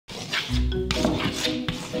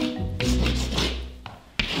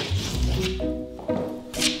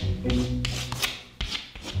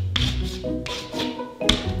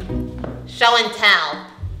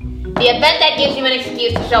event that gives you an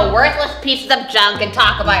excuse to show worthless pieces of junk and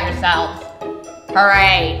talk about yourselves.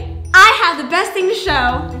 Hooray. I have the best thing to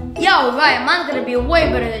show. Yo, right, mine's gonna be way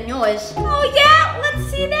better than yours. Oh yeah? Let's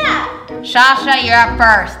see that. Shasha, you're up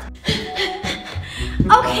first.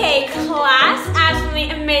 Okay, class, I have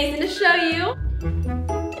something amazing to show you.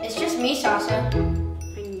 It's just me, Shasha.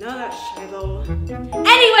 I know that, Shiloh.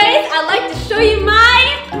 Anyways, I'd like to show you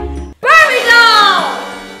my Barbie doll!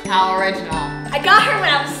 How original. I got her when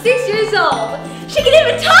I was 6 years old. She can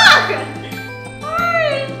even talk!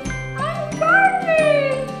 Hi, I'm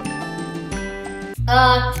Barbie!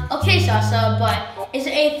 Okay, Shasha, but is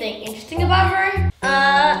there anything interesting about her?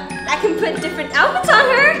 I can put different outfits on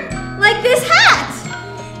her, like this hat!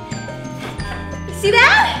 See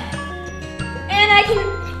that? And I can,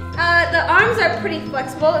 the arms are pretty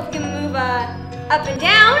flexible. If you can move up and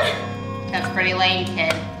down. That's pretty lame,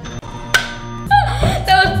 kid.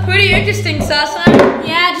 That was pretty interesting, Shasha.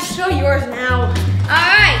 Yeah, just show yours now.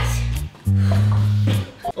 Alright.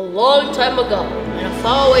 A long time ago, in a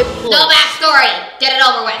faraway place. No backstory. Get it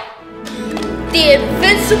over with. The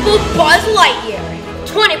invincible Buzz Lightyear.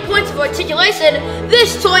 20 points of articulation.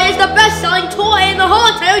 This toy is the best-selling toy in the whole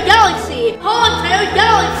entire galaxy.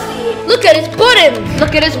 Look at his buttons.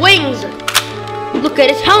 Look at his wings. Look at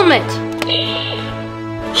his helmet.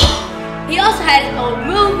 He also had his own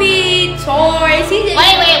movie, toys.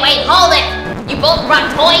 Wait, hold it. You both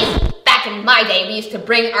brought toys? Back in my day, we used to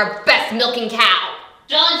bring our best milking cow.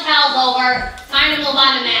 Show and tell's over. Time to move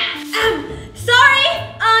on to math. Sorry,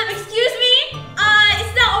 excuse me.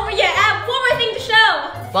 It's not over yet. I have one more thing to show.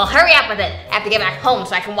 Well, hurry up with it. I have to get back home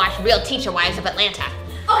so I can watch Real Teacher Wives of Atlanta.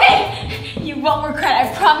 Okay, you won't regret,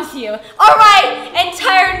 I promise you. All right,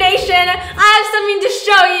 entire nation, I have something to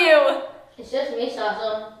show you. It's just me,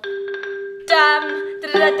 Shasha.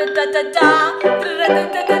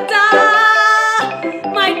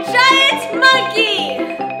 My giant monkey.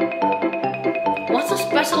 What's so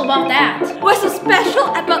special about that? What's so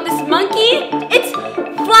special about this monkey? It's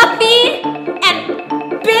fluffy and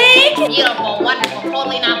big. Beautiful, wonderful,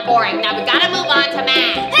 totally not boring. Now we gotta move on to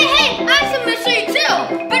math. Hey, I have something to show you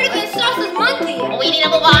too. Better than Shasha's monkey. We need to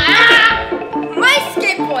move on. My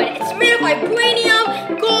skateboard. It's made of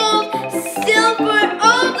vibranium, gold, silver,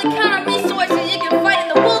 all the kind of resources you can find in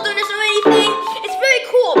the wilderness or anything. It's very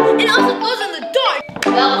cool. And it also glows in the dark.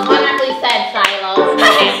 Well, it's wonderfully said, Shiloh.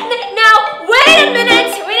 Now, wait a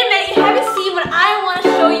minute. You haven't seen what I want to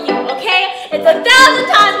show you, okay? It's 1,000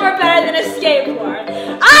 times more better than a skateboard.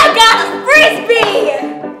 I got a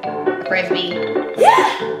frisbee! Frisbee. Yeah!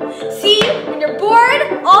 See, when you're bored,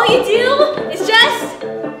 all you do is just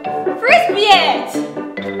frisbee it!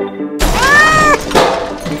 Ah!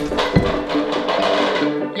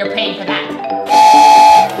 You're paying for that.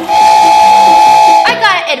 I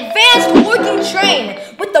got an advanced working train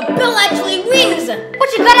with the bell actually rings. What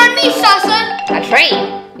you got on me, Shasha? A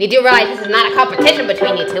train? You do realize this is not a competition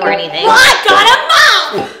between you two or anything. Well, I got a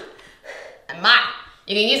mop! A mop.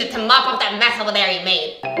 You can use it to mop up that mess over there you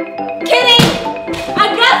made. Kidding!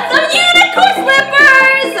 I got some unicorn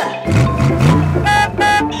slippers!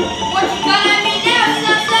 What you got on me now,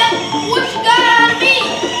 Shasha? What you got on me?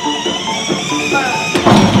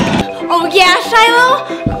 Oh yeah, Shiloh?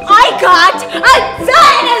 I got a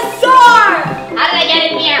dinosaur! How did I get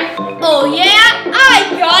in here? Oh yeah, I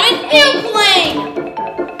got an airplane!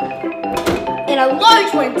 And a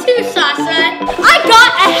large one too, Shasha. I got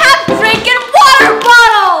a half-drinking water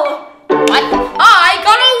bottle! What? I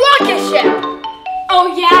got a rocket ship! Oh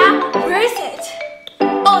yeah? Where is it?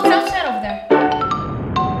 Oh, it's outside over there.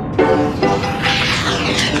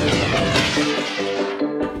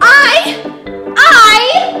 I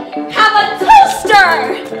have a toaster!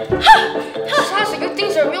 Shasha, your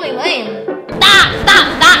things are really lame. Stop!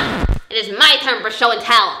 It is my turn for show and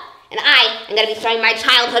tell. And I am going to be showing my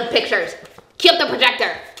childhood pictures. Cue up the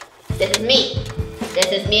projector. This is me.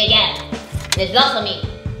 This is me again. This is also me.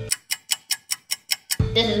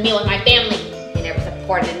 This is me with my family. They never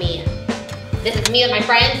supported me. This is me with my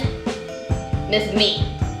friends. This is me.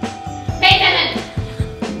 Pay attention!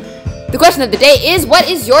 The question of the day is, what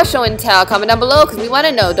is your show and tell? Comment down below because we want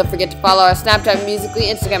to know. Don't forget to follow our Snapchat, Musical.ly,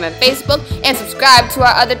 Instagram, and Facebook, and subscribe to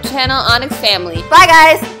our other channel, Onyx Family. Bye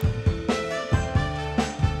guys!